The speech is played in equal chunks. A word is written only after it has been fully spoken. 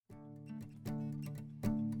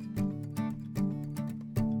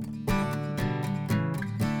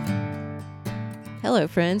Hello,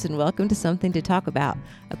 friends, and welcome to Something to Talk About,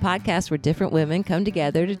 a podcast where different women come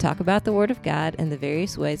together to talk about the Word of God and the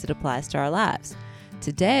various ways it applies to our lives.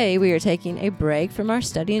 Today, we are taking a break from our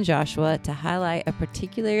study in Joshua to highlight a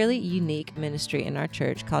particularly unique ministry in our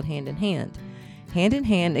church called Hand in Hand. Hand in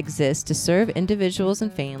Hand exists to serve individuals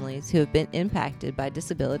and families who have been impacted by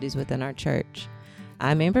disabilities within our church.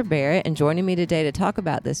 I'm Amber Barrett, and joining me today to talk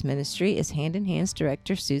about this ministry is Hand in Hand's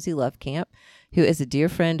director, Susie Lovecamp, who is a dear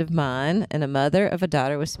friend of mine and a mother of a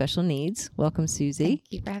daughter with special needs. Welcome, Susie. Thank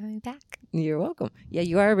you for having me back. You're welcome. Yeah,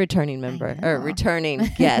 you are a returning member, or returning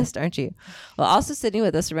guest, aren't you? Well, also sitting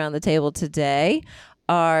with us around the table today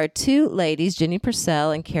are two ladies, Jenny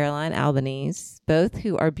Purcell and Caroline Albanese, both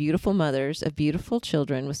who are beautiful mothers of beautiful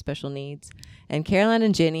children with special needs. And Caroline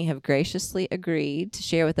and Jenny have graciously agreed to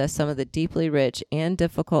share with us some of the deeply rich and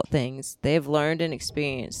difficult things they have learned and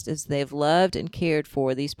experienced as they've loved and cared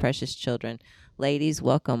for these precious children. Ladies,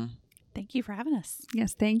 welcome. Thank you for having us.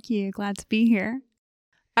 Yes, thank you. Glad to be here.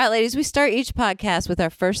 All right, ladies, we start each podcast with our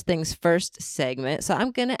First Things First segment. So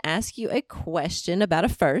I'm going to ask you a question about a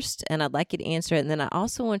first, and I'd like you to answer it. And then I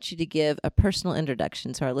also want you to give a personal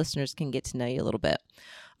introduction so our listeners can get to know you a little bit.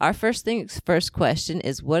 Our First Things First question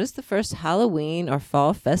is, what is the first Halloween or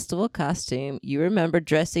fall festival costume you remember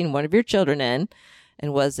dressing one of your children in?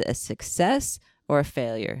 And was it a success or a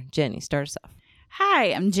failure? Jenny, start us off. Hi,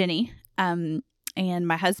 I'm Jenny. And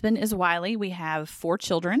my husband is Wiley. We have 4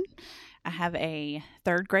 children. I have a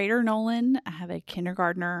 3rd grader, Nolan. I have a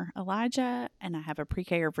kindergartner, Elijah, and I have a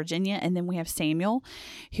pre-K-er, Virginia. And then we have Samuel,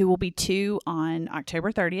 who will be 2 on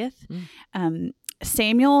October 30th.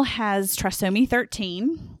 Samuel has trisomy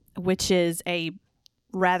 13, which is a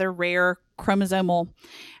rather rare chromosomal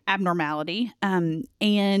abnormality.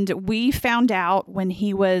 And we found out when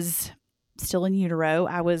he was still in utero.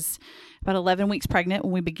 I was about 11 weeks pregnant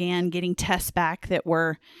when we began getting tests back that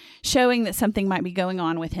were showing that something might be going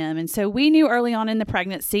on with him. And so we knew early on in the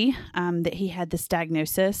pregnancy that he had this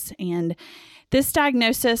diagnosis. And this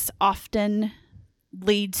diagnosis often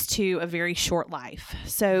leads to a very short life.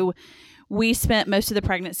 So we spent most of the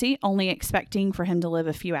pregnancy only expecting for him to live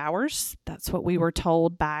a few hours. That's what we were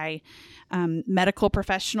told by medical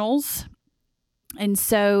professionals. And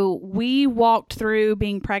so we walked through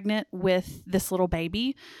being pregnant with this little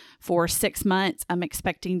baby for 6 months. I'm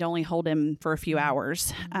expecting to only hold him for a few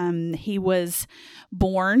hours. He was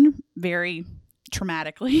born very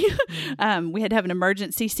traumatically. We had to have an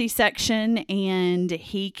emergency C-section, and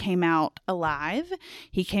he came out alive.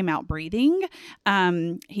 He came out breathing.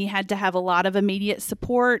 He had to have a lot of immediate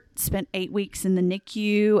support, spent 8 weeks in the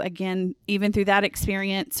NICU. Again, even through that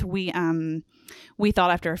experience, we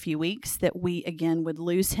thought after a few weeks that we again would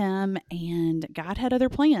lose him, and God had other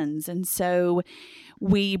plans. And so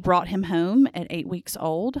we brought him home at 8 weeks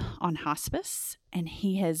old on hospice, and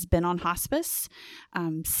he has been on hospice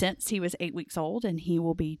since he was 8 weeks old, and he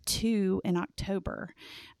will be 2 in October.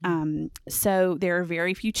 So there are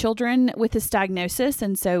very few children with this diagnosis,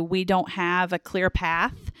 and so we don't have a clear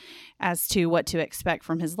path as to what to expect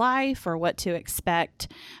from his life or what to expect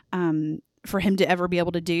for him to ever be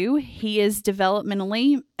able to do. He is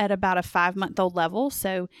developmentally at about a 5-month-old level.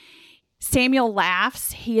 So Samuel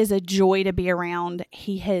laughs. He is a joy to be around.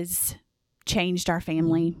 He has changed our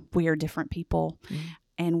family. We are different people,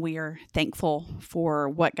 and we are thankful for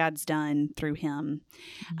what God's done through him.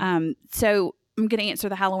 So I'm going to answer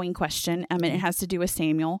the Halloween question, and it has to do with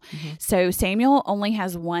Samuel. So Samuel only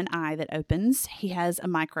has one eye that opens. He has a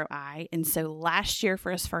micro eye. And so last year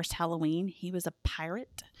for his first Halloween, he was a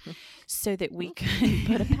pirate so that we could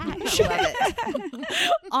put a patch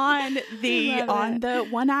on the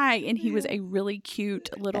one eye. And he was a really cute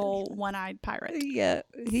little one-eyed pirate. Yeah,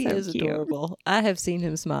 he is adorable. I have seen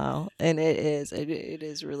him smile, and it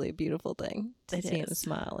is really a beautiful thing to see him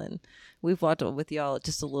smile. And we've watched it with y'all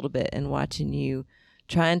just a little bit, and watching you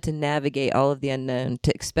trying to navigate all of the unknown,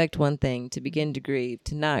 to expect one thing, to begin to grieve,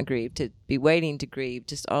 to not grieve, to be waiting to grieve,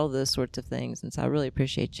 just all those sorts of things. And so I really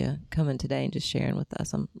appreciate you coming today and just sharing with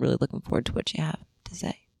us. I'm really looking forward to what you have to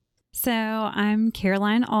say. So I'm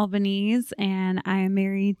Caroline Albanese, and I am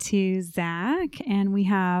married to Zach, and we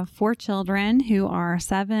have 4 children who are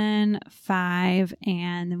 7, 5,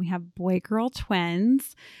 and then we have boy-girl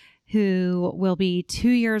twins who will be 2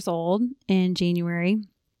 years old in January.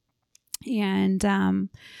 And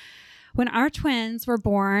when our twins were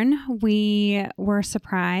born, we were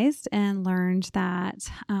surprised and learned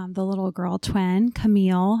that the little girl twin,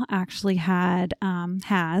 Camille, actually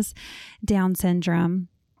has Down syndrome.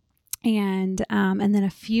 And then a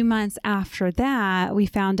few months after that, we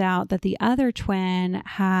found out that the other twin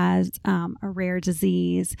has a rare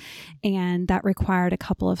disease, and that required a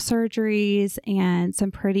couple of surgeries and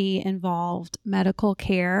some pretty involved medical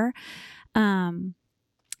care. And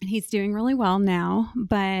he's doing really well now,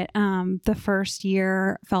 but the first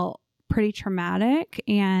year felt pretty traumatic.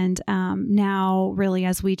 And now really,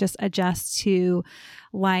 as we just adjust to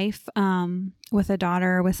life with a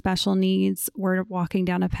daughter with special needs, we're walking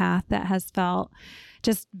down a path that has felt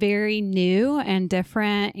just very new and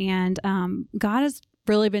different. And God has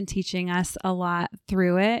really been teaching us a lot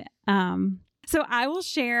through it. So I will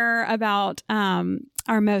share about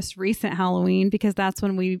our most recent Halloween, because that's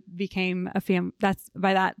when we became a family.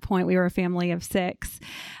 By that point, we were a family of 6.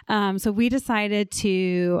 So we decided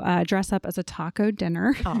to dress up as a taco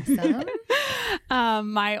dinner. Awesome.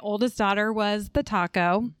 My oldest daughter was the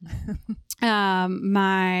taco.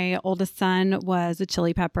 My oldest son was a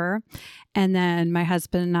chili pepper, and then my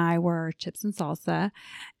husband and I were chips and salsa.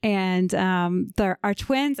 And our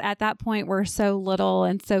twins at that point were so little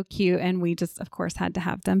and so cute, and we just, of course, had to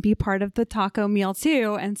have them be part of the taco meal too.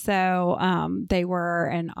 And so they were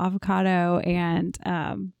an avocado and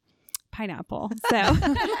pineapple. So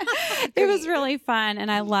it was really fun,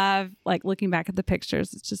 and I love looking back at the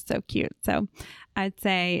pictures. It's just so cute. So I'd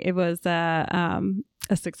say it was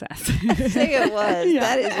a success. I think it was. Yeah.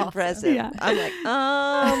 That is impressive. Yeah. I'm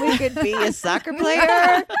like, we could be a soccer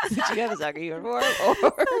player. Did you have a soccer uniform?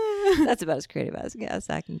 Or that's about as creative as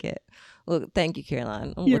I can get. Well, thank you,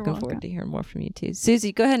 Caroline. I'm looking forward to hearing more from you too.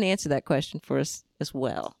 Susie, go ahead and answer that question for us as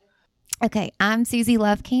well. Okay, I'm Susie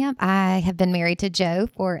Lovecamp. I have been married to Joe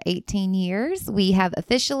for 18 years. We have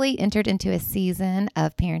officially entered into a season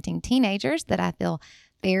of parenting teenagers that I feel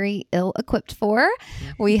very ill-equipped for.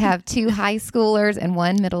 We have 2 high schoolers and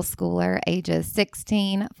 1 middle schooler, ages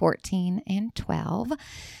 16, 14, and 12.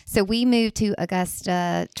 So we moved to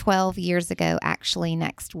Augusta 12 years ago, actually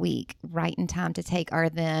next week, right in time to take our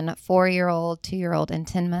then 4-year-old, 2-year-old, and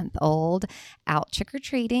 10-month-old out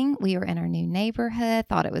trick-or-treating. We were in our new neighborhood,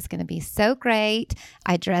 thought it was going to be so great.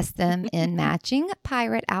 I dressed them in matching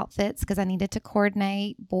pirate outfits because I needed to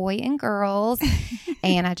coordinate boy and girls,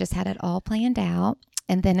 and I just had it all planned out.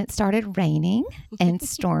 And then it started raining and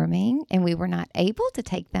storming, and we were not able to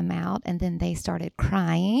take them out. And then they started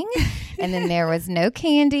crying, and then there was no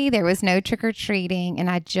candy. There was no trick-or-treating. And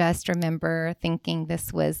I just remember thinking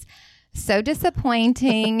this was so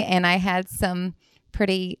disappointing, and I had some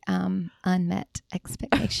pretty unmet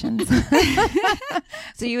expectations.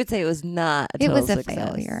 So you would say it was not a total success.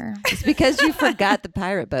 Failure. It's because you forgot the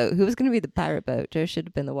pirate boat. Who was going to be the pirate boat? Joe should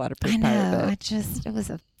have been the waterproof pirate boat. It was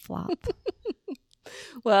a flop.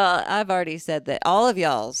 Well, I've already said that all of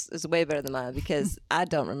y'all's is way better than mine, because I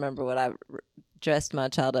don't remember what I dressed my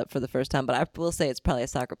child up for the first time, but I will say it's probably a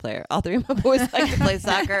soccer player. All 3 of my boys like to play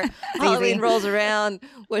soccer. Halloween rolls around.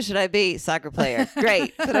 What should I be? Soccer player.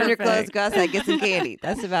 Great. Put on your clothes, go outside, get some candy.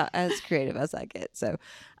 That's about as creative as I get. So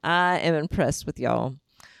I am impressed with y'all.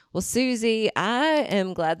 Well, Susie, I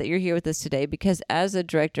am glad that you're here with us today, because as a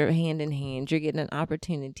director of Hand in Hand, you're getting an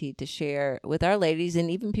opportunity to share with our ladies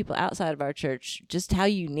and even people outside of our church just how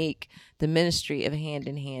unique the ministry of Hand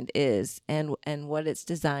in Hand is, and what it's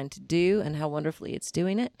designed to do, and how wonderfully it's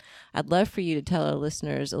doing it. I'd love for you to tell our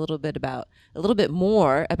listeners a little bit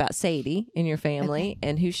more about Sadie and your family,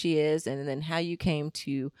 and who she is, and then how you came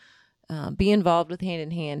to be involved with Hand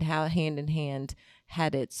in Hand, how Hand in Hand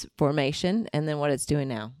had its formation, and then what it's doing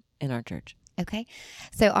now in our church. Okay.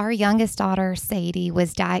 So our youngest daughter, Sadie,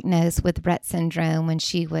 was diagnosed with Rett syndrome when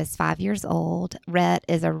she was 5 years old. Rett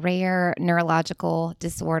is a rare neurological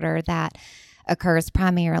disorder that occurs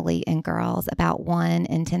primarily in girls, about 1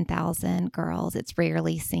 in 10,000 girls. It's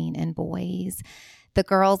rarely seen in boys. The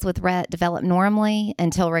girls with Rett develop normally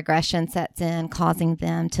until regression sets in, causing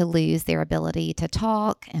them to lose their ability to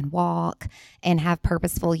talk and walk and have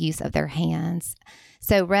purposeful use of their hands.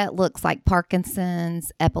 So Rett looks like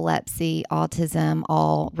Parkinson's, epilepsy, autism,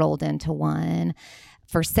 all rolled into one.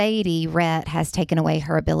 For Sadie, Rett has taken away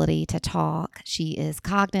her ability to talk. She is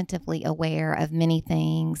cognitively aware of many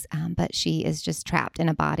things, but she is just trapped in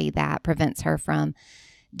a body that prevents her from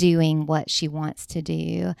doing what she wants to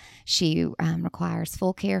do. She requires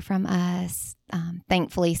full care from us.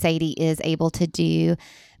 Thankfully, Sadie is able to do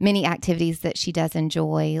many activities that she does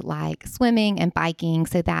enjoy, like swimming and biking.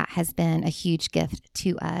 So that has been a huge gift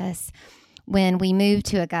to us. When we moved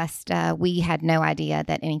to Augusta, we had no idea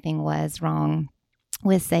that anything was wrong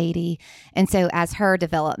with Sadie. And so as her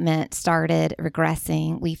development started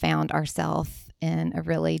regressing, we found ourselves in a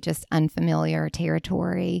really just unfamiliar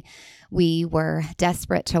territory. We were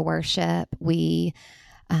desperate to worship. We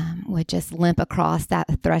would just limp across that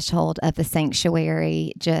threshold of the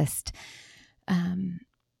sanctuary, just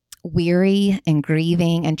weary and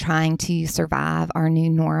grieving and trying to survive our new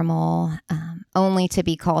normal, only to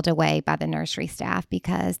be called away by the nursery staff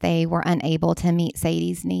because they were unable to meet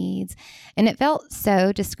Sadie's needs. And it felt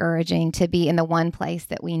so discouraging to be in the one place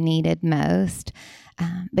that we needed most,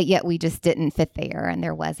 but yet we just didn't fit there and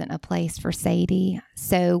there wasn't a place for Sadie.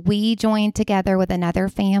 So we joined together with another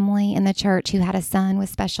family in the church who had a son with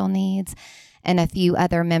special needs and a few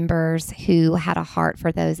other members who had a heart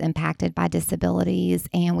for those impacted by disabilities,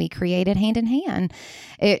 and we created Hand in Hand.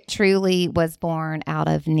 It truly was born out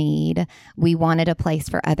of need. We wanted a place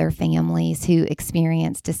for other families who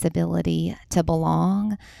experience disability to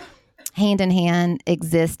belong. Hand in Hand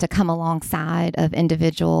exists to come alongside of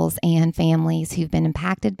individuals and families who've been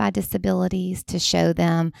impacted by disabilities to show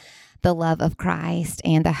them the love of Christ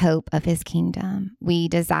and the hope of his kingdom. We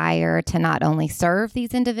desire to not only serve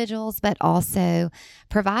these individuals, but also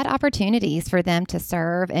provide opportunities for them to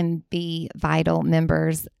serve and be vital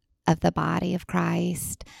members of the body of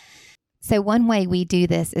Christ. So one way we do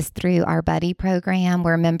this is through our buddy program,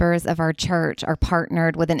 where members of our church are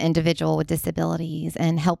partnered with an individual with disabilities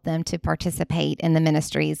and help them to participate in the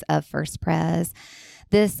ministries of First Pres.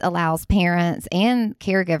 This allows parents and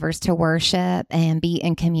caregivers to worship and be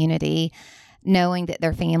in community, knowing that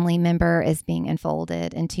their family member is being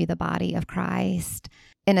enfolded into the body of Christ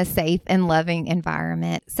in a safe and loving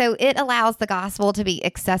environment. So it allows the gospel to be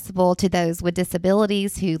accessible to those with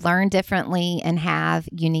disabilities who learn differently and have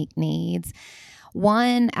unique needs.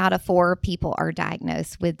 1 out of 4 people are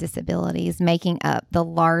diagnosed with disabilities, making up the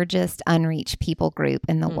largest unreached people group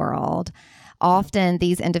in the world. Often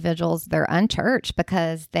these individuals, they're unchurched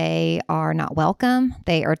because they are not welcome.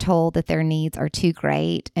 They are told that their needs are too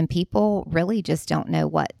great, and people really just don't know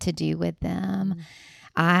what to do with them.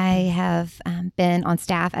 I have been on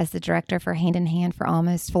staff as the director for Hand in Hand for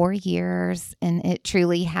almost 4 years, and it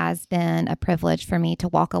truly has been a privilege for me to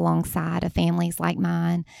walk alongside of families like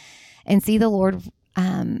mine and see the Lord,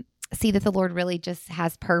 see that the Lord really just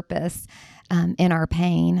has purpose in our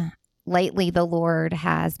pain. Lately, the Lord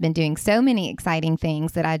has been doing so many exciting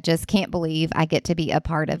things that I just can't believe I get to be a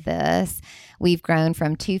part of this. We've grown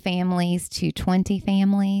from 2 families to 20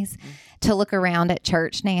 families. To look around at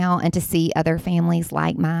church now and to see other families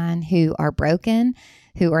like mine who are broken,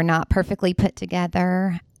 who are not perfectly put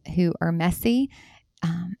together, who are messy,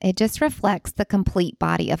 it just reflects the complete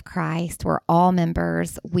body of Christ, where all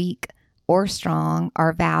members, weak or strong,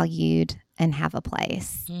 are valued and have a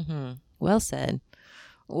place. Mm-hmm. Well said.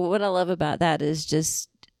 What I love about that is just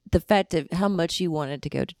the fact of how much you wanted to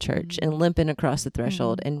go to church and limping across the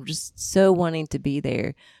threshold and just so wanting to be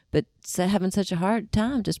there, but having such a hard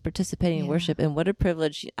time just participating in worship. And what a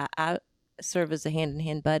privilege. I serve as a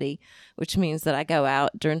hand-in-hand buddy, which means that I go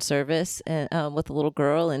out during service and, with a little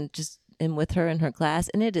girl and with her in her class.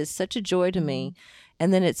 And it is such a joy to me.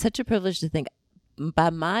 And then it's such a privilege to think by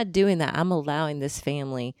my doing that, I'm allowing this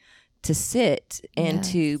family to sit and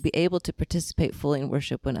to be able to participate fully in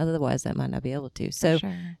worship when otherwise I might not be able to. So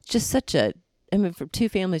just such a, I mean, from 2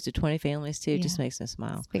 families to 20 families too, just makes me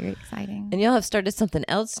smile. It's very exciting. And y'all have started something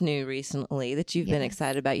else new recently that you've been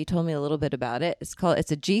excited about. You told me a little bit about it. It's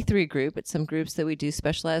a G3 group. It's some groups that we do,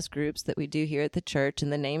 specialized groups that we do here at the church.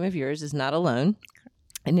 And the name of yours is Not Alone.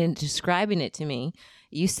 And in describing it to me,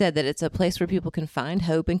 you said that it's a place where people can find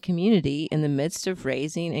hope and community in the midst of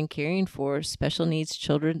raising and caring for special needs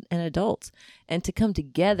children and adults, and to come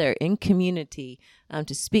together in community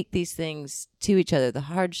to speak these things to each other, the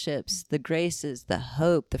hardships, the graces, the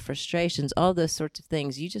hope, the frustrations, all those sorts of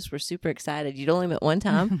things. You just were super excited. You'd only met one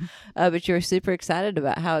time, but you were super excited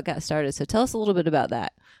about how it got started. So tell us a little bit about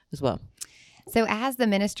that as well. So as the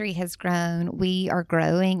ministry has grown, we are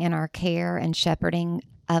growing in our care and shepherding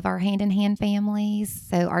of our hand-in-hand families.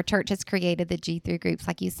 So our church has created the G3 groups,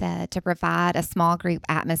 like you said, to provide a small group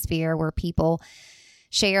atmosphere where people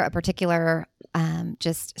share a particular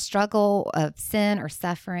just struggle of sin or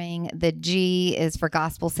suffering. The G is for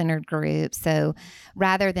gospel-centered groups. So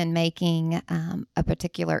rather than making a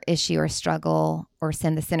particular issue or struggle or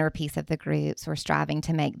sin the centerpiece of the groups, we're striving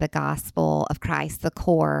to make the gospel of Christ the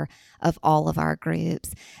core of all of our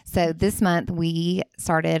groups. So this month we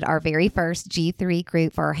started our very first G3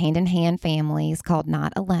 group for our hand-in-hand families called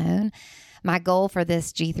Not Alone. My goal for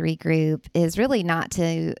this G3 group is really not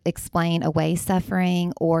to explain away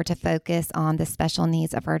suffering or to focus on the special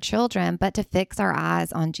needs of our children, but to fix our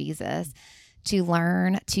eyes on Jesus, to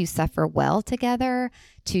learn to suffer well together,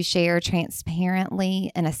 to share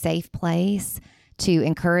transparently in a safe place, to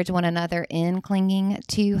encourage one another in clinging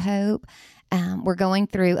to hope, We're going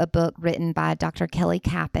through a book written by Dr. Kelly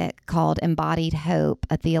Kapic called Embodied Hope,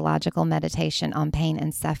 a theological meditation on pain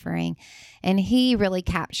and suffering. And he really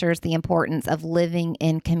captures the importance of living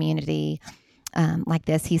in community like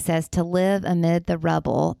this. He says, to live amid the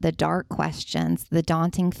rubble, the dark questions, the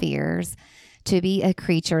daunting fears, to be a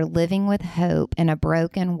creature living with hope in a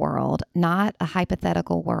broken world, not a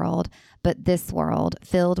hypothetical world, but this world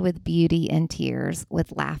filled with beauty and tears,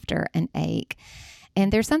 with laughter and ache.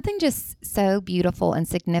 And there's something just so beautiful and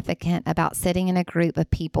significant about sitting in a group of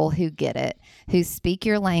people who get it, who speak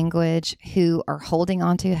your language, who are holding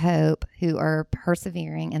on to hope, who are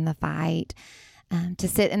persevering in the fight. To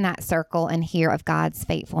sit in that circle and hear of God's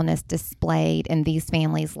faithfulness displayed in these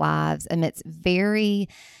families' lives amidst very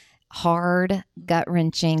hard,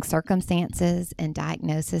 gut-wrenching circumstances and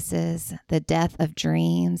diagnoses, the death of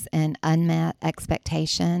dreams and unmet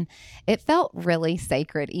expectation. It felt really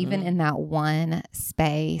sacred, even in that one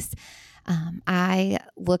space. I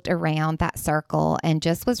looked around that circle and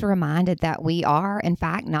just was reminded that we are, in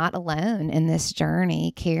fact, not alone in this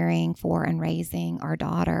journey caring for and raising our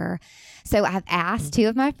daughter. So I've asked two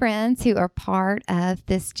of my friends who are part of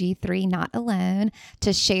this G3 Not Alone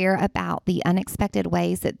to share about the unexpected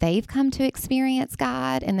ways that they've come to experience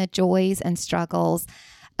God and the joys and struggles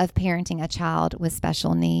of parenting a child with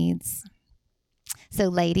special needs. So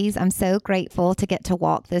ladies, I'm so grateful to get to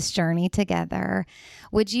walk this journey together.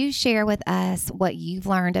 Would you share with us what you've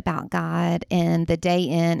learned about God in the day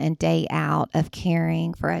in and day out of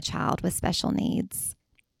caring for a child with special needs?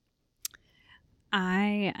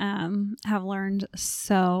 I have learned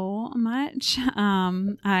so much.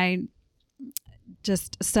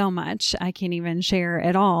 So much. I can't even share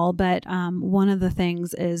it all. But one of the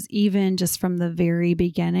things is, even just from the very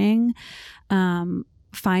beginning,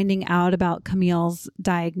 finding out about Camille's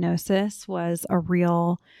diagnosis was a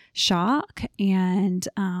real shock, and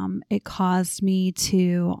it caused me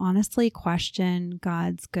to honestly question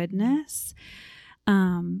God's goodness.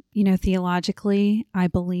 Theologically, I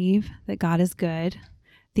believe that God is good.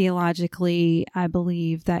 Theologically, I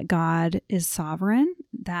believe that God is sovereign,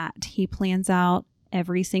 that He plans out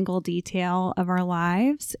every single detail of our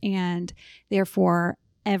lives, and therefore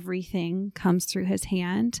everything comes through His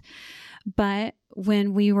hand. But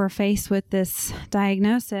when we were faced with this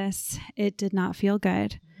diagnosis, it did not feel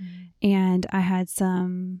good. And I had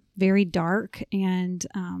some very dark and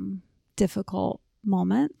difficult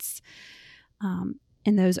moments.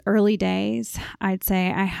 In those early days, I'd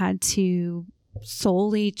say I had to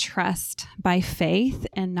solely trust by faith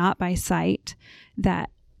and not by sight that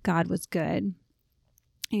God was good.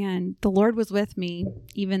 And the Lord was with me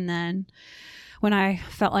even then, when I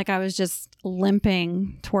felt like I was just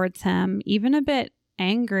limping towards Him, even a bit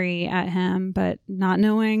angry at Him, but not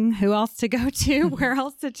knowing who else to go to, where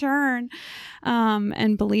else to turn,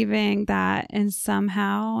 and believing that in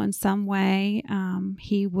somehow, in some way,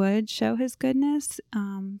 He would show His goodness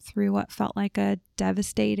through what felt like a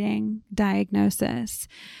devastating diagnosis.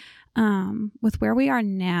 With where we are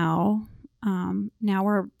now, now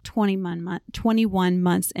we're 21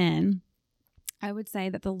 months in, I would say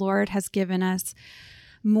that the Lord has given us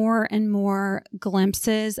more and more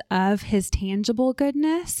glimpses of His tangible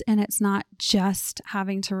goodness. And it's not just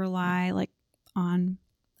having to rely on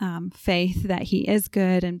faith that He is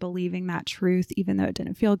good and believing that truth, even though it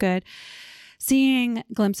didn't feel good. Seeing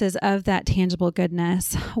glimpses of that tangible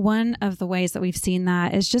goodness. One of the ways that we've seen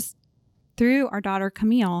that is just through our daughter,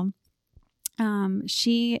 Camille.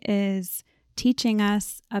 She is teaching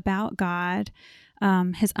us about God,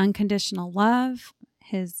 His unconditional love,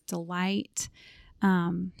 His delight,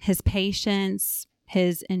 His patience,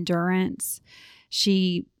 His endurance.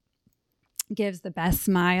 She gives the best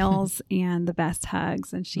smiles and the best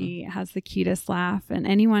hugs, and she has the cutest laugh. And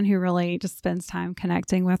anyone who really just spends time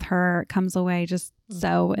connecting with her comes away just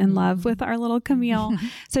so in love with our little Camille.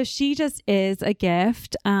 So she just is a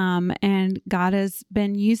gift, and God has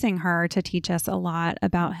been using her to teach us a lot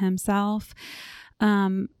about Himself.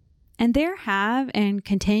 And there have and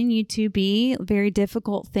continue to be very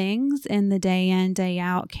difficult things in the day in, day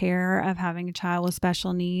out care of having a child with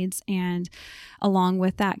special needs. And along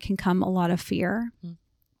with that can come a lot of fear.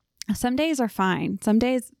 Some days are fine. Some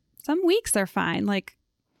weeks are fine. Like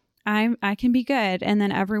I can be good. And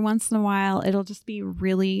then every once in a while, it'll just be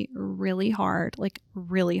really, really hard, like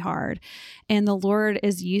really hard. And the Lord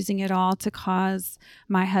is using it all to cause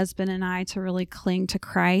my husband and I to really cling to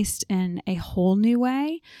Christ in a whole new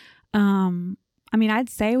way. I'd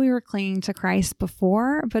say we were clinging to Christ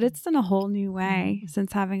before, but it's in a whole new way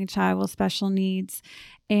since having a child with special needs,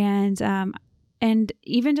 and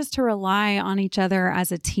even just to rely on each other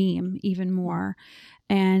as a team even more.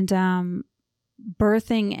 And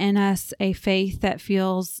birthing in us a faith that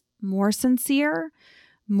feels more sincere,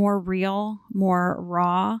 more real, more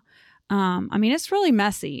raw. I mean, it's really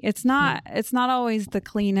messy. It's not always the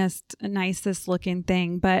cleanest, nicest looking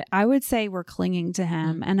thing, but I would say we're clinging to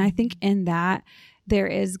him. And I think in that there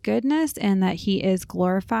is goodness and that he is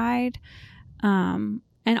glorified. And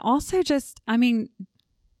also just, I mean,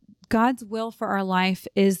 God's will for our life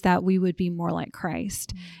is that we would be more like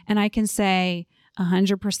Christ. And I can say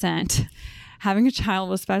 100%, having a child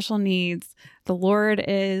with special needs, the Lord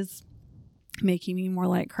is making me more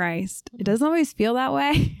like Christ. It doesn't always feel that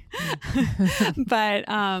way, but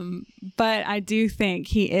I do think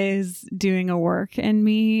he is doing a work in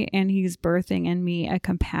me, and he's birthing in me a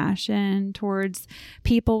compassion towards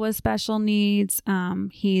people with special needs.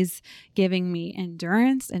 He's giving me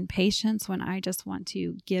endurance and patience when I just want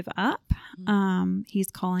to give up.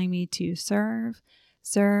 He's calling me to serve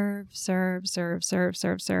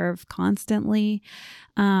constantly.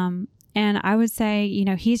 And I would say, you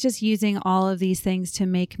know, he's just using all of these things to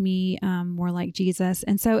make me more like Jesus.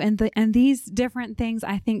 And so, and these different things,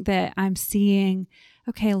 I think that I'm seeing,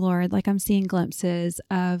 okay, Lord, like I'm seeing glimpses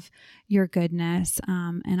of your goodness.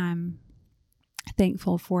 And I'm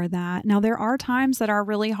thankful for that. Now, there are times that are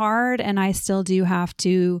really hard, and I still do have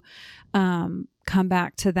to come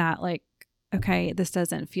back to that, like, okay, this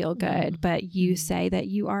doesn't feel good, but you say that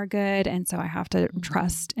you are good. And so I have to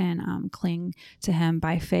trust and cling to him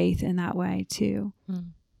by faith in that way too.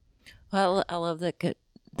 Well, I love that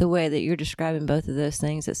the way that you're describing both of those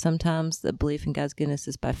things, that sometimes the belief in God's goodness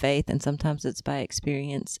is by faith and sometimes it's by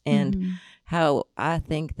experience, and how I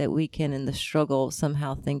think that we can, in the struggle,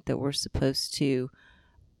 somehow think that we're supposed to,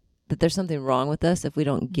 that there's something wrong with us if we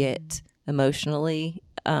don't get emotionally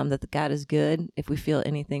that God is good, if we feel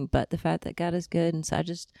anything but the fact that God is good. And so I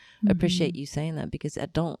just appreciate you saying that, because I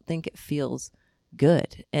don't think it feels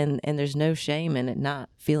good, and there's no shame in it not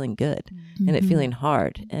feeling good and it feeling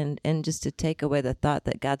hard, and just to take away the thought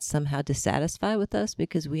that God's somehow dissatisfied with us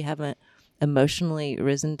because we haven't emotionally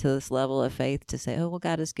risen to this level of faith to say, oh, well,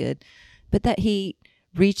 God is good, but that he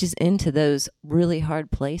reaches into those really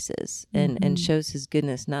hard places and shows his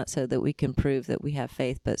goodness, not so that we can prove that we have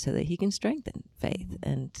faith, but so that he can strengthen faith.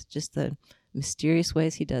 And just the mysterious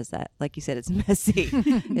ways he does that. Like you said, it's messy.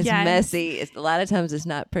 It's messy. It's, a lot of times it's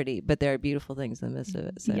not pretty, but there are beautiful things in the midst of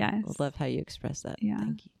it. So I love how you express that. Yeah.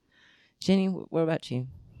 Thank you. Jenny, what about you?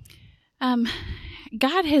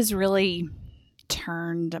 God has really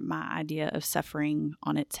turned my idea of suffering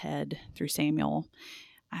on its head through Samuel.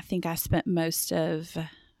 I think I spent most of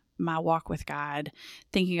my walk with God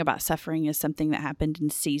thinking about suffering as something that happened in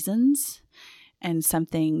seasons and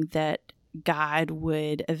something that God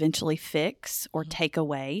would eventually fix or take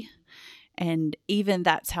away. And even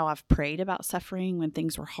that's how I've prayed about suffering when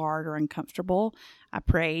things were hard or uncomfortable. I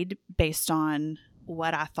prayed based on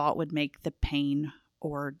what I thought would make the pain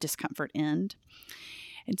or discomfort end.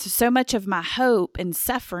 And so much of my hope in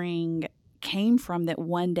suffering came from that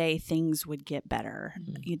one day things would get better.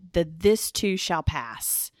 That this too shall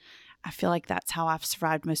pass. I feel like that's how I've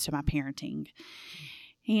survived most of my parenting.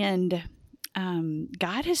 And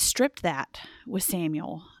God has stripped that with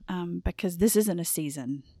Samuel because this isn't a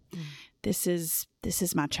season. This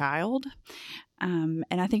is my child. And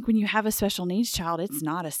I think when you have a special needs child, it's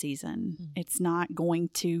not a season. It's not going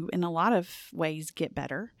to, in a lot of ways, get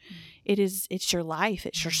better. It's your life.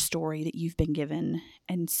 It's your story that you've been given.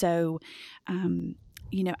 And so,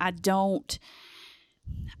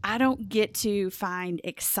 I don't get to find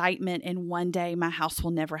excitement in one day my house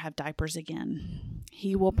will never have diapers again.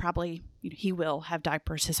 He will probably, he will have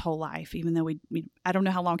diapers his whole life, even though I don't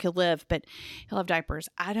know how long he'll live, but he'll have diapers.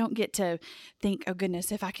 I don't get to think, oh goodness,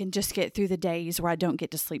 if I can just get through the days where I don't get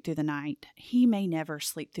to sleep through the night. He may never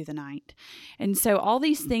sleep through the night. And so all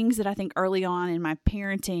these things that I think early on in my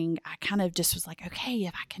parenting, I kind of just was like, okay,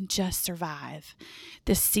 if I can just survive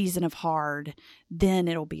this season of hard, then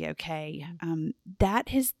it'll be okay.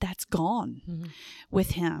 That's gone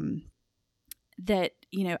with him. That,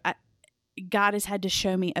 God has had to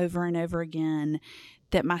show me over and over again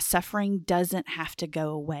that my suffering doesn't have to go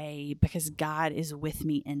away because God is with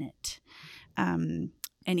me in it. And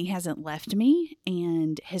he hasn't left me,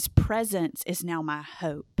 and his presence is now my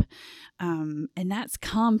hope. And that's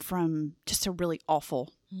come from just a really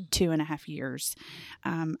awful 2.5 years.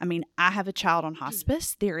 I have a child on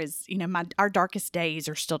hospice. There is, our darkest days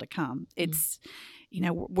are still to come. It's,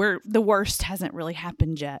 the worst hasn't really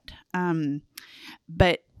happened yet.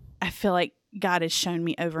 But I feel like God has shown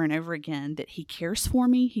me over and over again that he cares for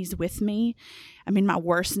me. He's with me. My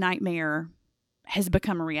worst nightmare has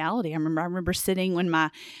become a reality. I remember sitting when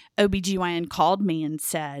my OBGYN called me and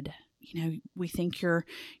said, we think your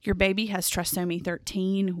baby has trisomy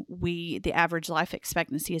 13. The average life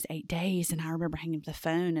expectancy is 8 days. And I remember hanging up the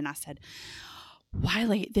phone and I said,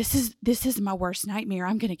 Wiley, this is my worst nightmare.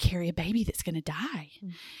 I'm going to carry a baby that's going to die.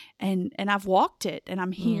 And I've walked it, and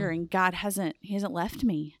I'm here, and God hasn't left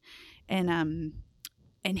me. And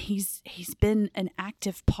he's been an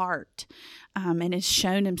active part, and has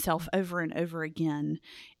shown himself over and over again,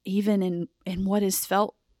 even in what has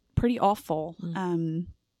felt pretty awful.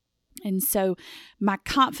 And so my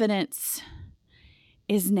confidence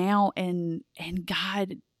is now in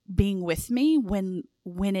God being with me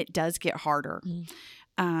when it does get harder,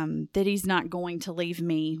 that he's not going to leave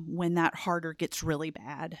me when that harder gets really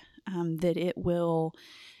bad, that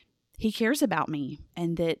he cares about me,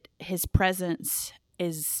 and that his presence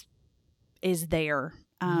is there.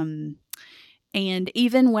 And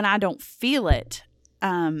even when I don't feel it,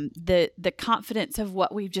 the confidence of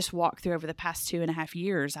what we've just walked through over the past 2.5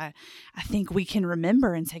 years, I think we can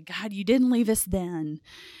remember and say, God, you didn't leave us then.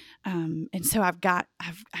 And so I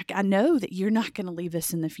know that you're not going to leave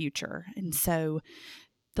us in the future. And so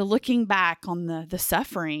the looking back on the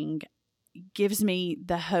suffering gives me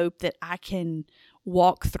the hope that I can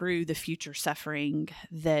walk through the future suffering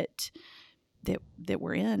that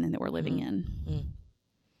we're in and that we're living in.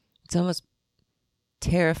 It's almost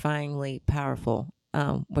terrifyingly powerful,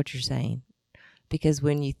 what you're saying, because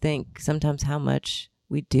when you think sometimes how much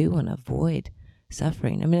we do want to avoid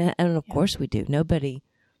suffering. I mean, and of course we do. Nobody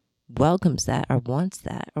welcomes that or wants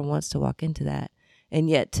to walk into that. And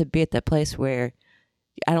yet to be at that place where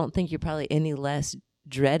I don't think you're probably any less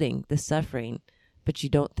dreading the suffering, but you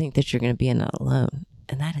don't think that you're going to be in it alone.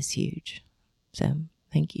 And that is huge. So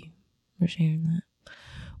thank you for sharing that.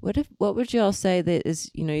 What would you all say that is,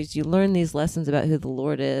 as you learn these lessons about who the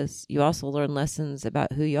Lord is, you also learn lessons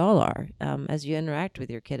about who y'all are, as you interact with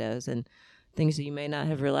your kiddos, and things that you may not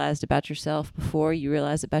have realized about yourself before you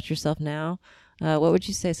realize about yourself now. What would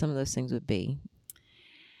you say some of those things would be?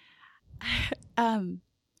 I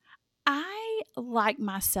like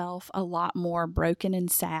myself a lot more broken and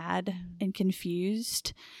sad and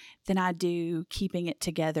confused than I do keeping it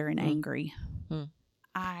together and angry.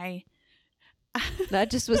 I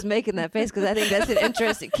just was making that face because I think that's an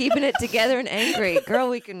interesting, keeping it together and angry. Girl,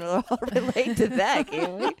 we can all relate to that,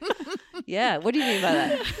 can't we? Yeah. What do you mean by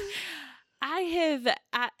that?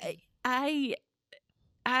 I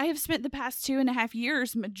have spent the past 2.5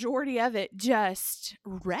 years, majority of it just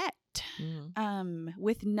wrecked,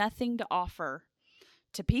 with nothing to offer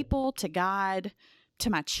to people, to God, to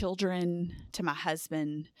my children, to my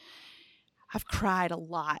husband. I've cried a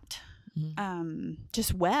lot,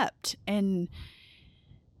 just wept. And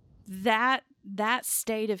that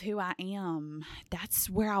state of who I am, that's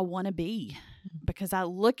where I want to be, because I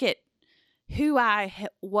look at who I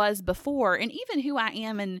was before, and even who I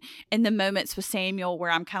am in the moments with Samuel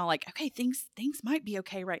where I'm kind of like, okay, things might be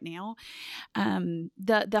okay right now.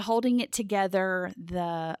 The holding it together,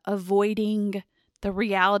 the avoiding the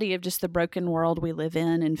reality of just the broken world we live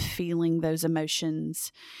in and feeling those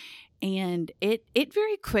emotions. And it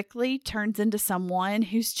very quickly turns into someone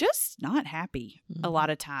who's just not happy a lot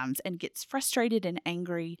of times and gets frustrated and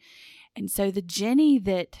angry. And so the Jenny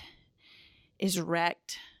that is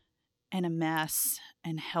wrecked and a mess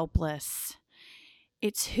and helpless,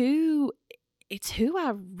 it's who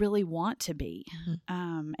I really want to be,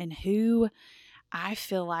 and who I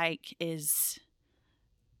feel like is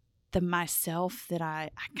the myself that I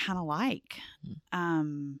kind of like.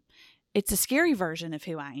 It's a scary version of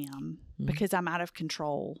who I am because I'm out of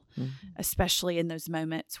control, especially in those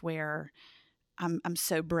moments where I'm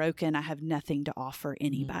so broken I have nothing to offer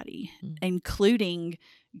anybody, including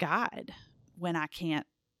God, when I can't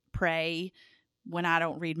pray, when I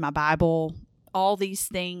don't read my Bible, all these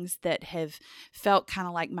things that have felt kind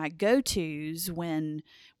of like my go-tos when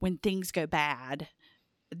things go bad.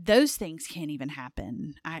 Those things can't even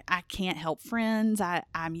happen. I can't help friends.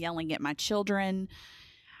 I'm yelling at my children.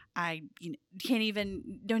 I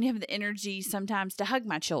don't have the energy sometimes to hug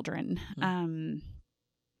my children.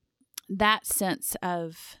 That sense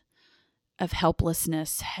of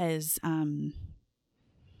helplessness has been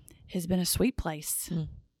a sweet place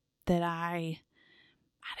that I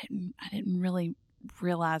didn't really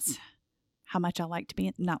realize how much I liked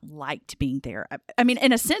being there. I mean,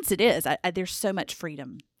 in a sense, it is. There's so much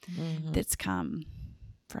freedom that's come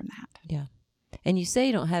from that. Yeah. And you say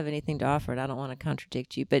you don't have anything to offer, and I don't want to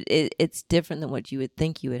contradict you, but it's different than what you would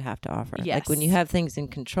think you would have to offer. Yes. Like when you have things in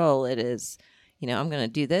control, it is, I'm going to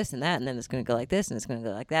do this and that, and then it's going to go like this, and it's going to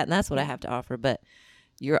go like that, and that's what I have to offer. But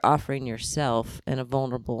you're offering yourself in a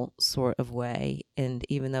vulnerable sort of way, and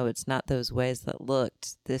even though it's not those ways that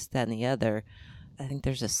looked this, that, and the other, I think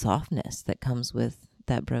there's a softness that comes with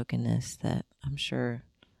that brokenness that I'm sure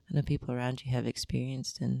I know people around you have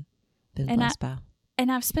experienced and been blessed by.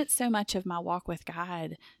 And I've spent so much of my walk with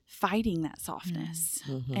God fighting that softness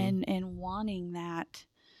Mm-hmm. and wanting that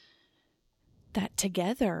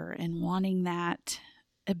together and wanting that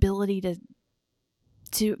ability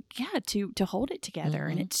to hold it together.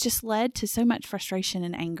 And it's just led to so much frustration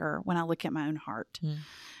and anger when I look at my own heart.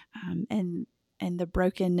 And the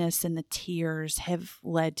brokenness and the tears have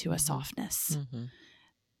led to a softness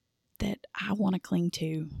that I want to cling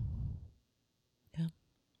to. Yeah.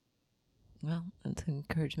 Well, it's an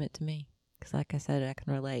encouragement to me because, like I said, I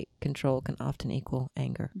can relate. Control can often equal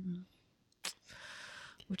anger. Mm-hmm.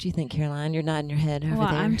 What do you think, Caroline? You're nodding your head over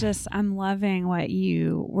there. I'm loving what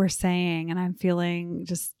you were saying, and I'm feeling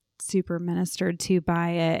just super ministered to by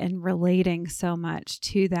it and relating so much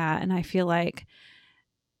to that. And I feel like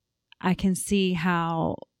I can see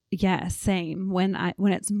how, same when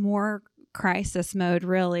it's more crisis mode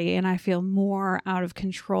really, and I feel more out of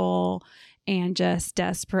control and just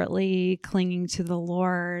desperately clinging to the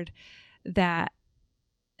Lord, that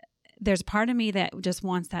there's a part of me that just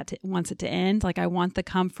wants it to end. Like I want the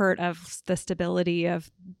comfort of the stability of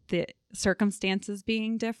the circumstances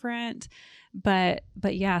being different. But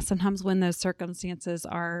yeah, sometimes when those circumstances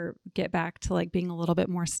get back to like being a little bit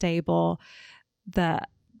more stable, the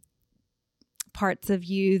parts of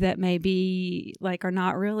you that maybe like are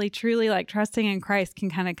not really truly like trusting in Christ can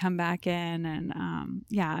kind of come back in. And I'm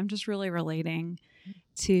just really relating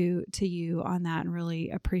to you on that and really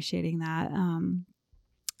appreciating that.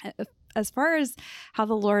 As far as how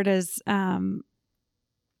the Lord is,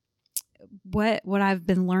 what I've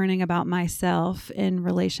been learning about myself in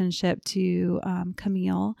relationship to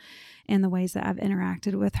Camille and the ways that I've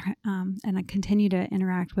interacted with her, and I continue to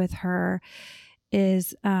interact with her,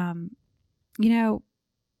 is, I've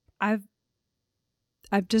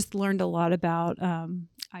just learned a lot about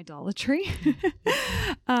idolatry.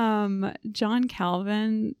 John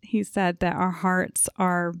Calvin, he said that our hearts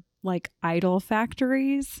are like idol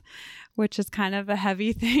factories, which is kind of a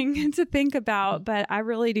heavy thing to think about. But I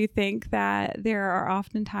really do think that there are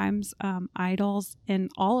oftentimes idols in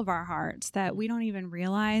all of our hearts that we don't even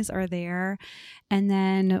realize are there. And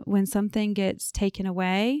then when something gets taken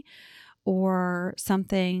away, or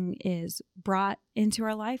something is brought into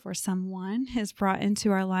our life, or someone is brought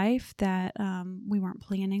into our life that we weren't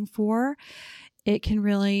planning for, it can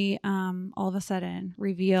really all of a sudden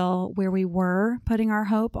reveal where we were putting our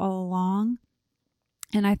hope all along.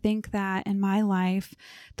 And I think that in my life,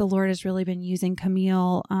 the Lord has really been using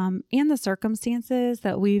Camille and the circumstances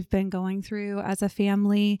that we've been going through as a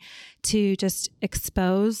family to just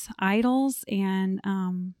expose idols and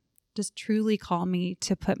just truly call me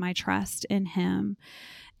to put my trust in him.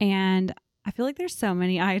 And I feel like there's so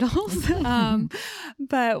many idols,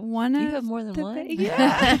 but one you have more than one.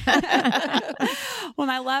 Yeah. Well,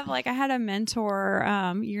 I love, like, I had a mentor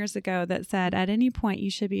years ago that said, at any point you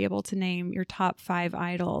should be able to name your top 5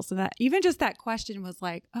 idols. And that even just that question was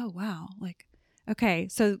like, oh wow, like, okay,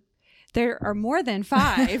 so there are more than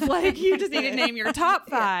 5. Like, you just need to name your top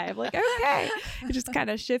 5. Like, okay. It just kind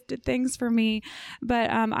of shifted things for me. But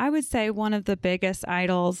I would say one of the biggest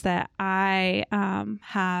idols that I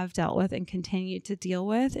have dealt with and continue to deal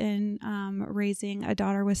with in raising a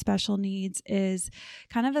daughter with special needs is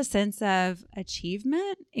kind of a sense of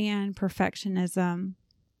achievement and perfectionism.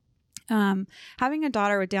 Having a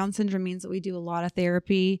daughter with Down syndrome means that we do a lot of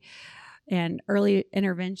therapy and early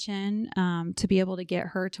intervention to be able to get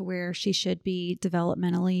her to where she should be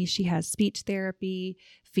developmentally. She has speech therapy,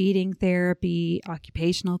 feeding therapy,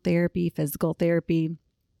 occupational therapy, physical therapy.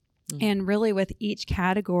 Mm-hmm. And really with each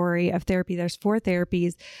category of therapy, there's 4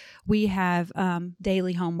 therapies. We have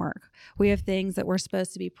daily homework. We have things that we're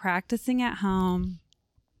supposed to be practicing at home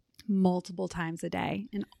multiple times a day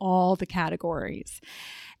in all the categories.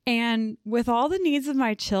 And with all the needs of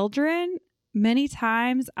my children, many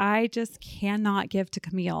times I just cannot give to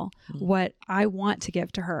Camille what I want to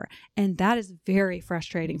give to her. And that is very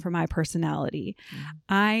frustrating for my personality.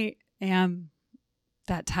 I am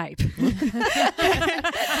that type. That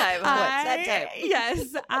type.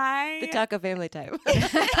 Yes. The taco family type.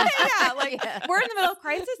 Yeah, like we're in the middle of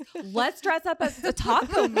crisis. Let's dress up as a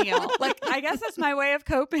taco meal. Like, I guess that's my way of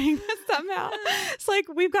coping somehow. It's like,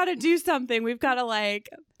 we've got to do something. We've got to like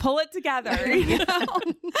pull it together, you know?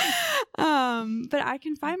 But I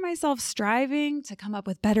can find myself striving to come up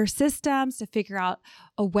with better systems, to figure out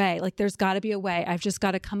a way. Like, there's got to be a way. I've just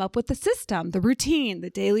got to come up with the system, the routine, the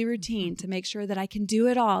daily routine to make sure that I can do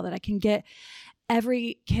it all, that I can get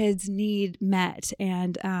every kid's need met,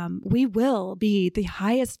 and we will be the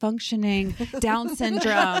highest functioning Down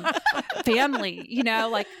syndrome family. You know,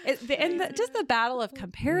 like just the battle of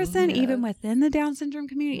comparison, even within the Down syndrome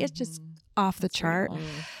community, it's just off the chart.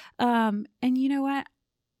 And you know what?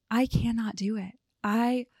 I cannot do it.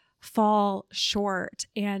 I fall short,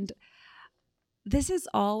 and this has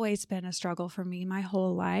always been a struggle for me my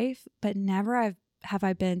whole life, but never have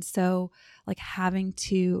I been so like having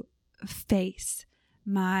to face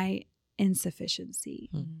my insufficiency,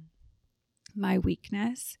 my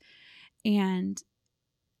weakness. And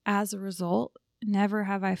as a result, never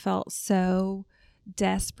have I felt so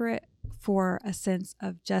desperate for a sense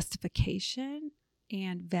of justification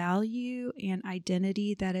and value and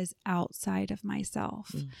identity that is outside of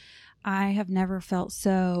myself. I have never felt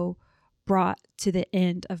so brought to the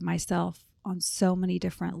end of myself on so many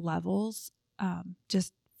different levels,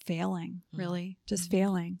 just failing, really, just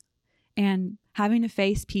failing. And having to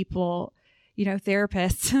face people, you know,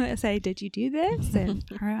 therapists that say, did you do this? And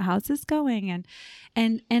how's this going?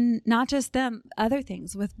 And not just them, other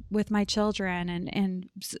things with my children and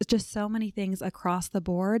just so many things across the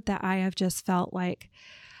board that I have just felt like,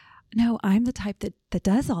 no, I'm the type that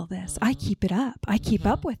does all this. I keep it up. I keep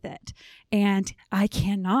up with it, and I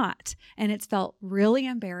cannot. And it's felt really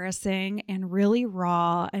embarrassing and really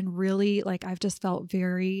raw and really like I've just felt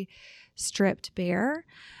very stripped bare.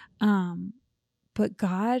 But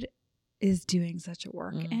God is doing such a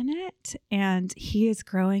work in it, and He is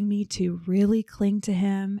growing me to really cling to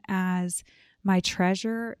Him as my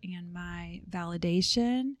treasure and my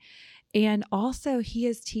validation. And also He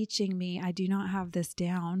is teaching me, I do not have this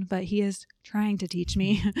down, but He is trying to teach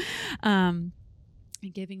me, and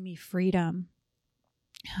giving me freedom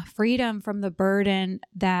from the burden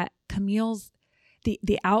that Camille's,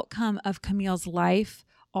 the outcome of Camille's life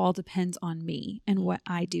all depends on me and what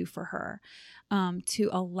I do for her, to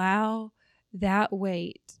allow that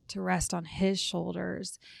weight to rest on His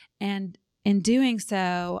shoulders. And in doing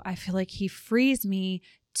so, I feel like He frees me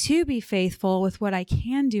to be faithful with what I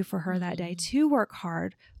can do for her that day, to work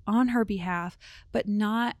hard on her behalf, but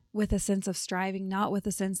not with a sense of striving, not with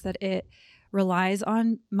a sense that it relies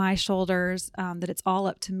on my shoulders, that it's all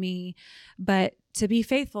up to me, but to be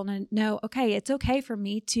faithful and know, okay, it's okay for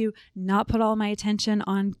me to not put all my attention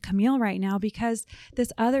on Camille right now because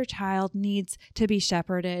this other child needs to be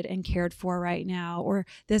shepherded and cared for right now, or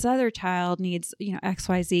this other child needs,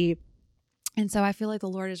 XYZ. And so I feel like the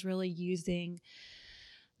Lord is really using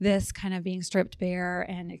this kind of being stripped bare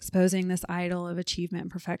and exposing this idol of achievement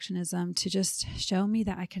and perfectionism to just show me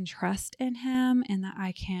that I can trust in Him and that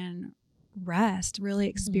I can rest, really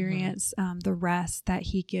experience the rest that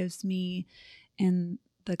He gives me in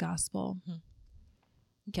the gospel.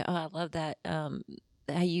 Yeah, I love that.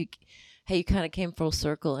 How you kind of came full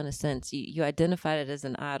circle in a sense. You identified it as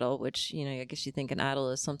an idol, which, I guess you think an idol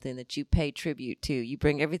is something that you pay tribute to. You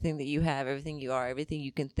bring everything that you have, everything you are, everything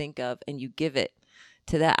you can think of, and you give it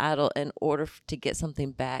to that idol in order to get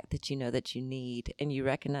something back that you know that you need. And you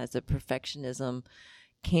recognize that perfectionism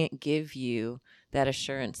can't give you that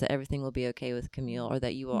assurance that everything will be okay with Camille, or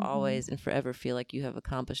that you will always and forever feel like you have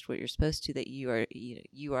accomplished what you're supposed to, that you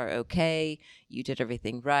are okay, you did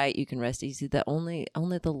everything right, you can rest easy. That only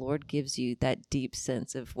the Lord gives you that deep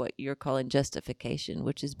sense of what you're calling justification,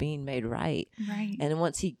 which is being made right. Right. And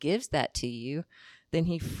once He gives that to you, then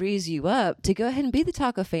He frees you up to go ahead and be the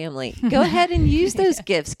taco family. Go ahead and use those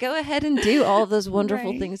gifts. Go ahead and do all of those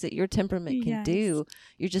wonderful things that your temperament can do.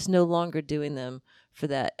 You're just no longer doing them for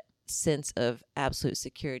that sense of absolute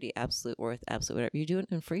security, absolute worth, absolute whatever. You do it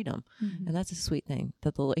in freedom. And that's a sweet thing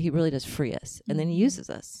that He really does free us. And then He uses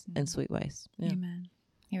us in sweet ways. Yeah. Amen.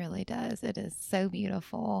 He really does. It is so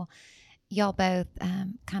beautiful. Y'all both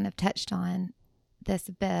kind of touched on this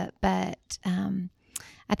a bit, but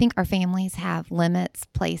I think our families have limits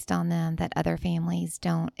placed on them that other families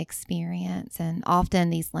don't experience. And often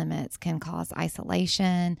these limits can cause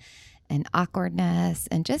isolation and awkwardness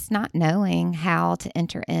and just not knowing how to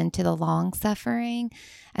enter into the long suffering.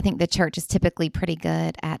 I think the church is typically pretty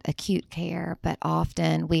good at acute care, but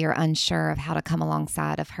often we are unsure of how to come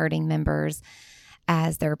alongside of hurting members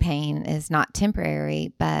as their pain is not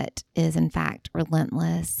temporary, but is in fact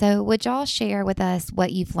relentless. So would y'all share with us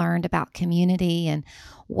what you've learned about community and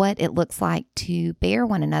what it looks like to bear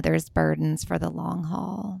one another's burdens for the long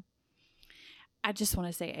haul? I just want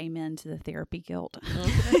to say amen to the therapy guilt.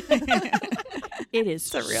 It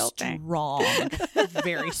is a real thing. Strong,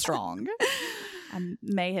 very strong. I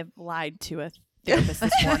may have lied to a therapist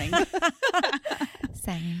this morning.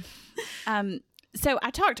 Same. So I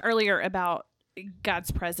talked earlier about God's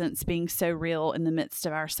presence being so real in the midst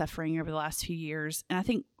of our suffering over the last few years. And I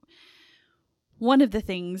think one of the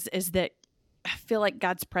things is that I feel like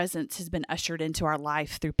God's presence has been ushered into our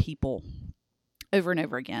life through people over and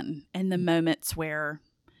over again. And the moments where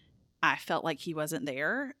I felt like he wasn't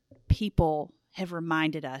there, people have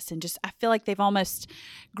reminded us, and just, I feel like they've almost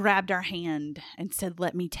grabbed our hand and said,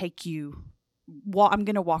 let me take you. I'm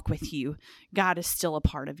going to walk with you. God is still a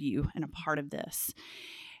part of you and a part of this.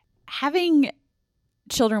 Having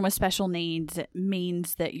children with special needs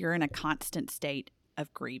means that you're in a constant state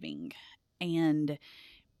of grieving, and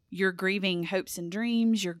you're grieving hopes and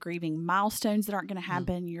dreams. You're grieving milestones that aren't going to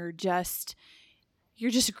happen. You're just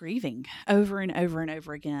grieving over and over and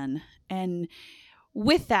over again. And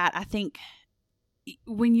with that, I think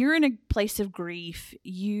when you're in a place of grief,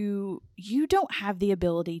 you don't have the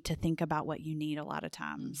ability to think about what you need a lot of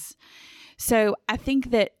times. So I think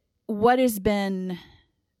that what has been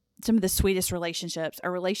some of the sweetest relationships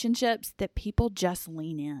are relationships that people just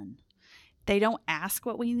lean in. They don't ask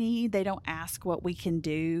what we need. They don't ask what we can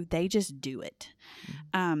do. They just do it.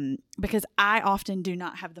 Because I often do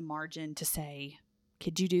not have the margin to say,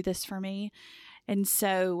 could you do this for me? And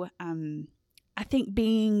so I think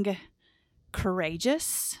being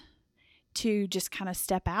courageous to just kind of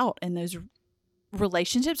step out in those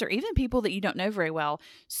relationships, or even people that you don't know very well.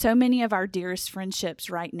 So many of our dearest friendships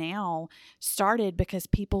right now started because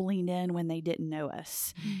people leaned in when they didn't know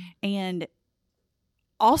us. And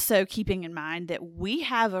also keeping in mind that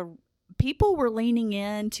people were leaning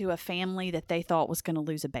into a family that they thought was going to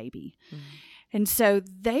lose a baby. And so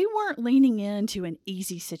they weren't leaning into an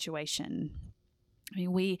easy situation. I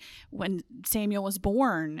mean, when Samuel was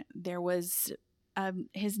born, there was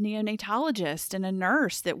his neonatologist and a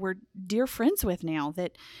nurse that we're dear friends with now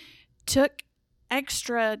that took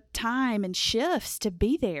extra time and shifts to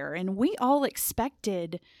be there. And we all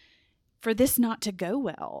expected for this not to go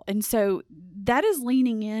well. And so that is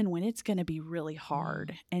leaning in when it's going to be really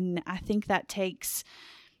hard. And I think that takes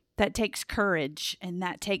courage, and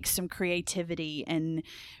that takes some creativity. And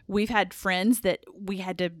we've had friends that we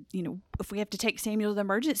had to, if we have to take Samuel to the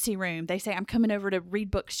emergency room, they say, I'm coming over to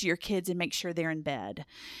read books to your kids and make sure they're in bed.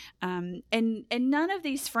 And none of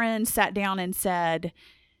these friends sat down and said,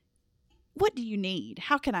 what do you need?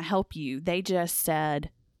 How can I help you? They just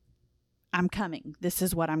said, I'm coming. This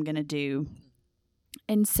is what I'm going to do.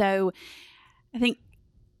 And so I think,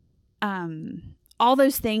 all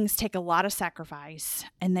those things take a lot of sacrifice,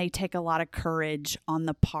 and they take a lot of courage on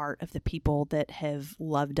the part of the people that have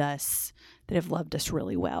loved us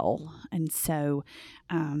really well. And so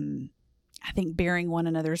I think bearing one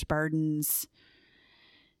another's burdens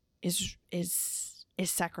is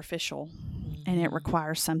sacrificial, and it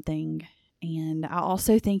requires something. And I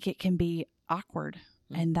also think it can be awkward,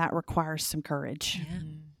 and that requires some courage.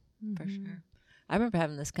 Yeah, for sure. I remember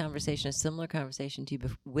having this conversation, a similar conversation to you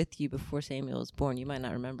with you before Samuel was born. You might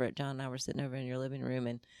not remember it. John and I were sitting over in your living room,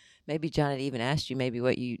 and maybe John had even asked you maybe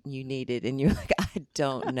what you needed, and you're like, I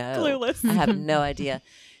don't know. Clueless. I have no idea.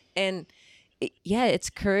 And it's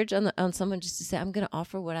courage on someone just to say, I'm going to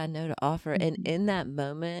offer what I know to offer. And in that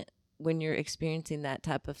moment, when you're experiencing that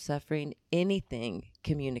type of suffering, anything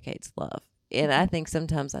communicates love. And I think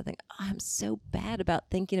sometimes I'm so bad about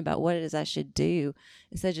thinking about what it is I should do,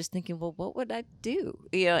 instead of just thinking, well, what would I do?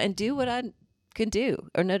 And do what I can do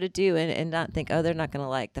or know to do, and not think, oh, they're not going to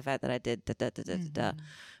like the fact that I did da.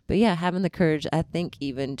 But yeah, having the courage, I think,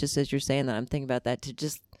 even just as you're saying that, I'm thinking about that, to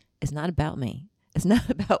just, it's not about me. It's not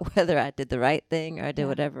about whether I did the right thing or I did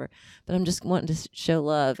whatever, but I'm just wanting to show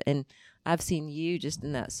love. And I've seen you just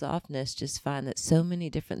in that softness, just find that so many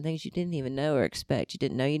different things you didn't even know or expect, you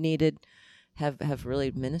didn't know you needed, have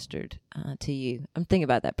really ministered to you. I'm thinking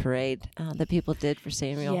about that parade that people did for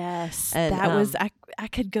Samuel. Yes, and, that was, I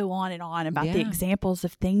could go on and on about the examples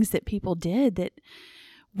of things that people did that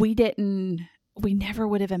we never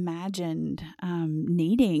would have imagined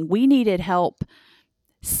needing. We needed help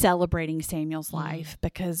celebrating Samuel's life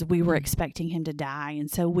because we were expecting him to die.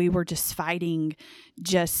 And so we were just fighting,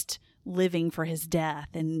 just living for his death.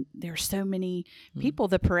 And there's so many people.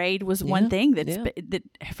 The parade was one thing that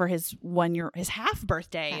for his half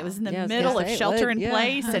birthday. It was in the middle of shelter in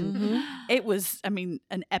place. And it was,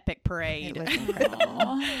 an epic parade. It was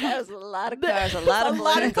That was a lot of cars, a lot of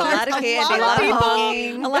balloons, a lot of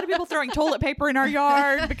candy, a lot of people throwing toilet paper in our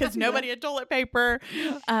yard because nobody had toilet paper.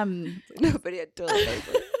 Nobody had toilet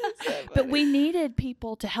paper. But we needed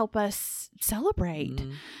people to help us celebrate.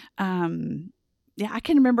 I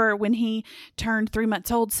can remember when he turned 3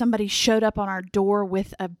 months old, somebody showed up on our door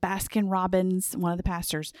with a Baskin-Robbins, one of the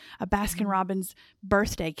pastors, a Baskin-Robbins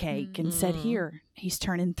birthday cake and said, here, he's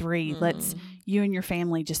turning 3. Let's, you and your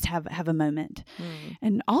family just have a moment.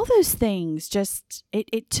 And all those things just,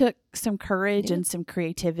 it took some courage and some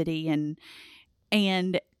creativity. And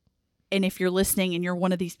And if you're listening and you're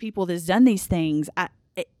one of these people that's done these things,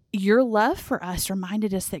 your love for us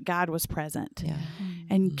reminded us that God was present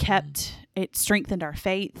and it strengthened our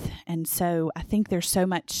faith. And so I think there's so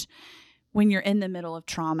much when you're in the middle of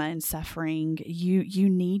trauma and suffering, you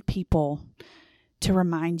need people to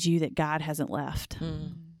remind you that God hasn't left.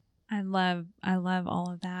 I love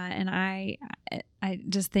all of that. And I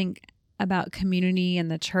just think about community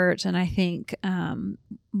and the church. And I think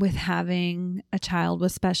with having a child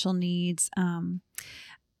with special needs,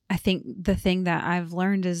 I think the thing that I've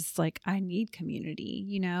learned is like, I need community,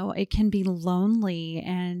 it can be lonely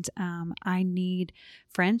and I need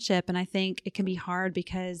friendship. And I think it can be hard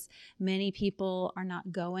because many people are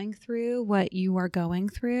not going through what you are going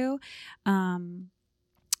through. And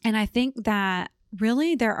I think that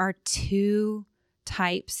really there are two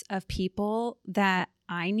types of people that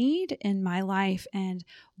I need in my life. And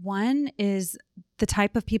one is the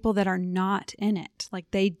type of people that are not in it.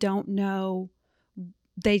 Like they don't know,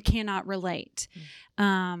 they cannot relate.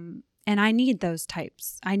 And I need those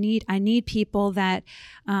types. I need people that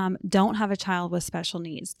don't have a child with special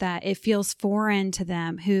needs, that it feels foreign to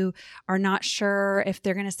them, who are not sure if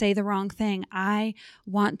they're going to say the wrong thing. I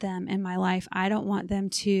want them in my life. I don't want them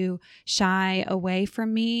to shy away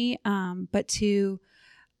from me, but to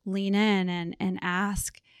lean in and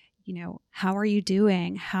ask, how are you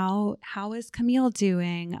doing? How is Camille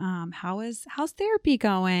doing? How's therapy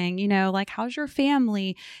going? Like, how's your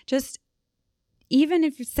family? Just even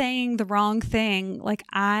if you're saying the wrong thing, like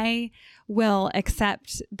I will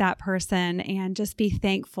accept that person and just be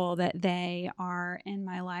thankful that they are in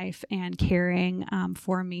my life and caring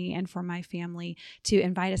for me and for my family, to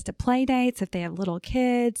invite us to play dates if they have little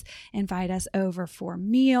kids, invite us over for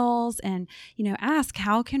meals, and, ask,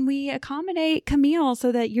 how can we accommodate Camille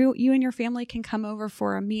so that you and your family can come over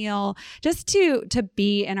for a meal, just to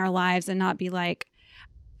be in our lives and not be like,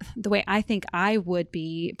 the way I think I would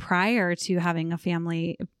be prior to having a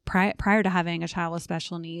family, prior to having a child with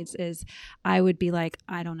special needs, is I would be like,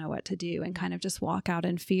 I don't know what to do, and kind of just walk out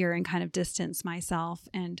in fear and kind of distance myself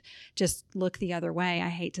and just look the other way. I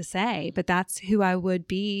hate to say, but that's who I would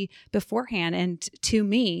be beforehand. And to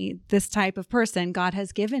me, this type of person, God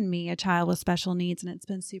has given me a child with special needs, and it's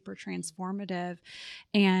been super transformative.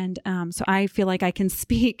 And so I feel like I can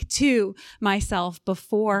speak to myself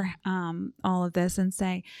before all of this and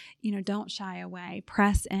say, don't shy away,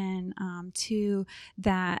 press in to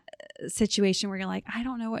that situation where you're like, I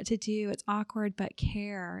don't know what to do. It's awkward, but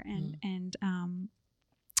care. And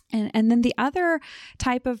then the other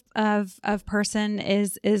type of person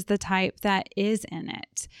is the type that is in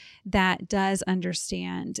it, that does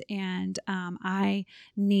understand. And I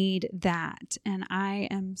need that. And I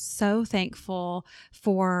am so thankful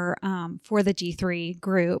for the G3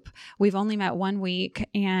 group. We've only met 1 week,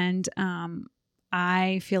 and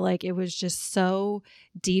I feel like it was just so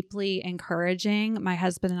deeply encouraging. My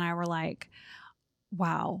husband and I were like,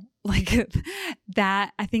 wow, like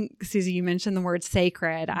that. I think, Susie, you mentioned the word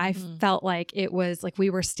sacred. I felt like it was like we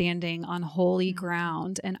were standing on holy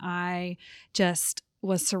ground, and I just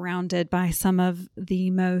was surrounded by some of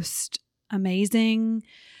the most amazing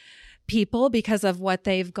people because of what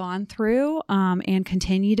they've gone through and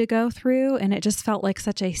continue to go through. And it just felt like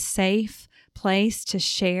such a safe place to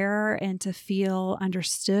share and to feel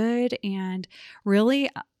understood. And really,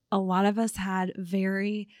 a lot of us had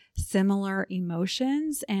very similar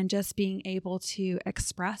emotions, and just being able to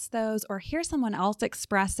express those or hear someone else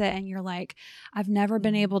express it. And you're like, I've never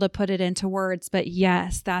been able to put it into words, but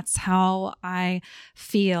yes, that's how I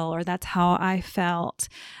feel, or that's how I felt.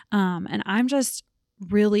 And I'm just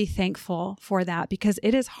really thankful for that, because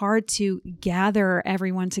it is hard to gather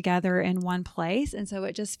everyone together in one place. And so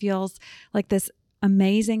it just feels like this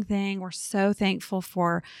amazing thing. We're so thankful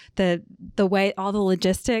for the way, all the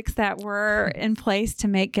logistics that were in place to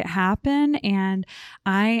make it happen. And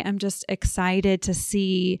I am just excited to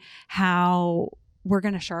see how we're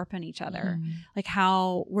going to sharpen each other. Like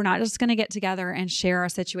how we're not just going to get together and share our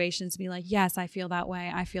situations and be like, yes, I feel that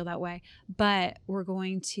way, but we're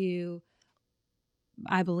going to,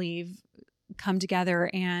 I believe, come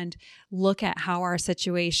together and look at how our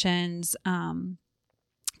situations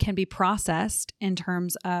can be processed in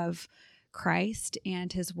terms of Christ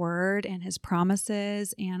and His Word and His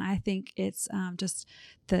promises. And I think it's just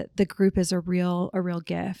the group is a real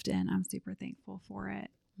gift, and I'm super thankful for it.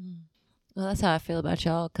 Well, that's how I feel about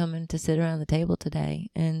y'all coming to sit around the table today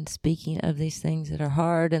and speaking of these things that are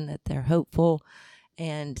hard and that they're hopeful.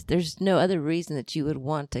 And there's no other reason that you would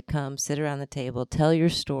want to come sit around the table, tell your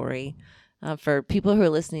story for people who are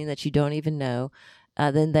listening that you don't even know,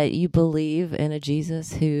 than that you believe in a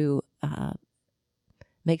Jesus who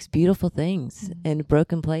makes beautiful things in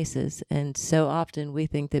broken places. And so often we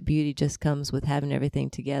think that beauty just comes with having everything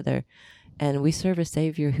together. And we serve a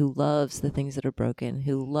Savior who loves the things that are broken,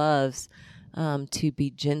 who loves to be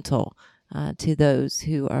gentle to those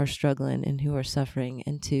who are struggling and who are suffering,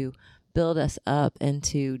 and to build us up and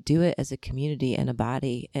to do it as a community and a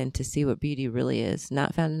body, and to see what beauty really is,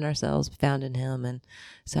 not found in ourselves, but found in Him. And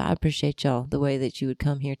so I appreciate y'all, the way that you would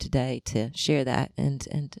come here today to share that,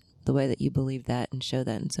 and the way that you believe that and show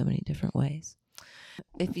that in so many different ways.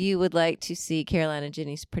 If you would like to see Caroline and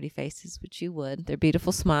Jenny's pretty faces, which you would, their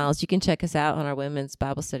beautiful smiles, you can check us out on our Women's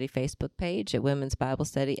Bible Study Facebook page at Women's Bible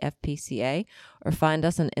Study FPCA, or find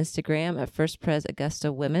us on Instagram at First Pres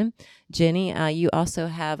Augusta Women. Jenny, you also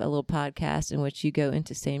have a little podcast in which you go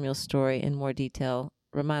into Samuel's story in more detail.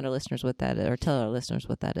 Remind our listeners what that is, or tell our listeners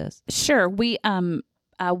what that is. Sure. We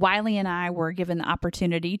Wiley and I were given the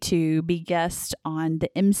opportunity to be guests on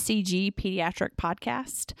the MCG Pediatric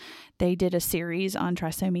Podcast. They did a series on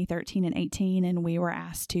trisomy 13 and 18, and we were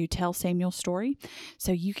asked to tell Samuel's story.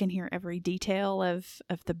 So you can hear every detail of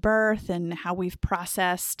the birth and how we've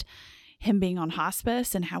processed him being on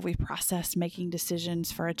hospice, and how we've processed making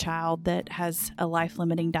decisions for a child that has a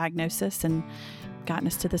life-limiting diagnosis and gotten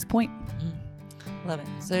us to this point. Love it.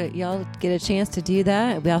 So y'all get a chance to do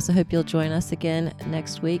that. We also hope you'll join us again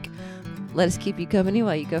next week. Let us keep you company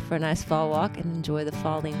while you go for a nice fall walk and enjoy the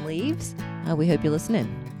falling leaves. We hope you listen in.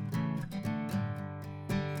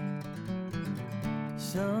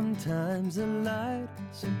 Sometimes the light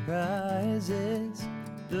surprises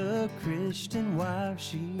the Christian wife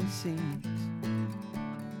she sees.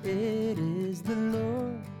 It is the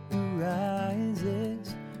Lord who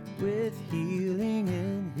rises with healing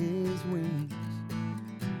in His wings.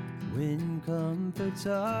 When comforts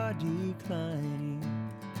are declining,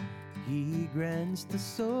 He grants the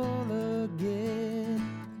soul again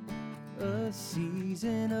a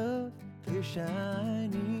season of clear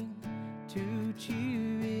shining to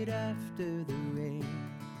cheer it after the rain.